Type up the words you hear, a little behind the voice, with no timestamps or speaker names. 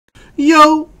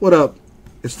Yo, what up?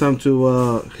 It's time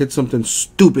to hit something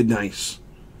stupid nice.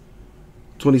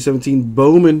 2017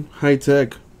 Bowman High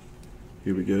Tech.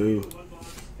 Here we go.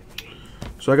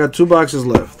 So I got 2 boxes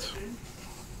left.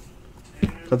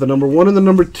 Got the number 1 and the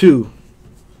number 2.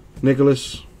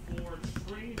 Nicholas,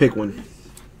 pick one.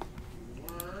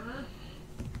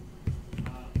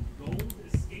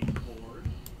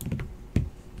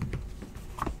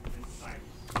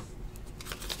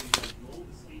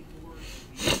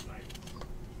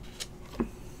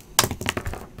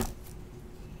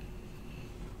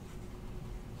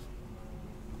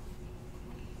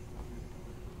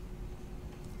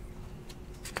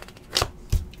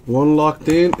 One locked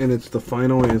in, and it's the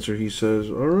final answer, he says.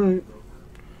 Alright.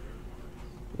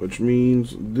 Which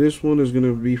means this one is going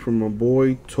to be from my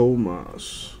boy,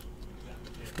 Tomas.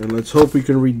 And let's hope we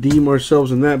can redeem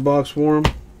ourselves in that box for him.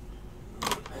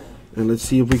 And let's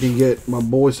see if we can get my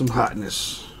boy some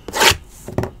hotness.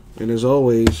 And as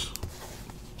always,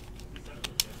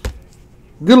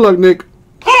 good luck, Nick.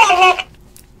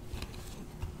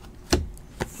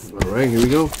 Alright, here we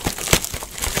go.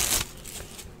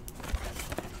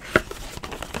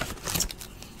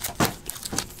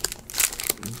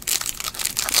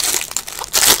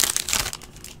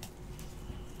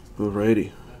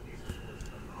 Alrighty.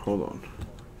 Hold on.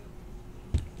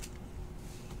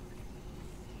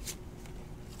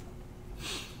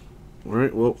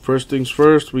 Alright, well, first things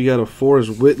first, we got a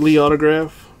Forrest Whitley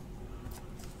autograph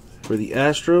for the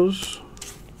Astros.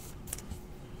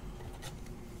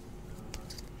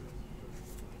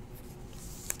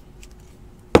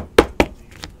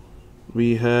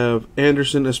 We have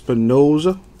Anderson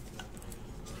Espinoza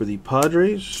for the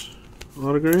Padres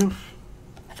autograph.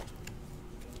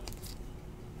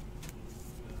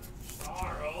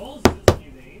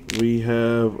 We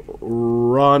have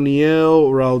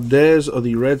Roniel Valdez of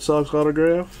the Red Sox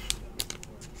autograph.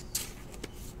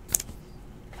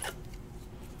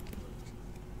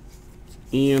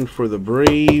 And for the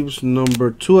Braves, number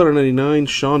 299,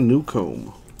 Sean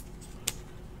Newcomb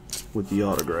with the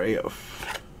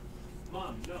autograph.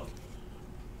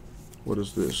 What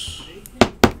is this?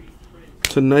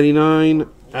 /99,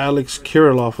 Alex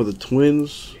Kirilloff of the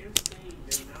Twins.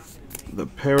 The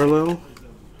parallel.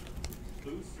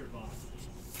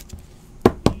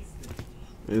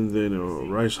 And then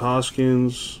Rice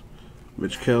Hoskins,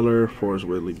 Mitch Keller, Forrest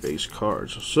Whitley base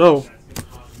cards. So,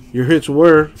 your hits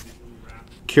were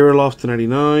Kirilloff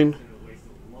 /99,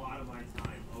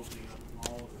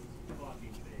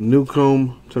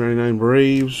 Newcomb /99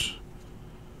 Braves,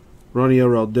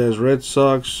 Roniel Valdez Red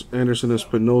Sox, Anderson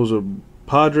Espinoza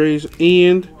Padres,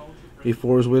 and a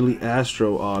Forrest Whitley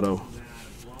Astro auto.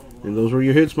 And those were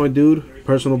your hits, my dude.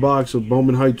 Personal box of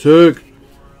Bowman High Tech.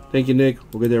 Thank you, Nick.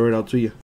 We'll get that right out to you.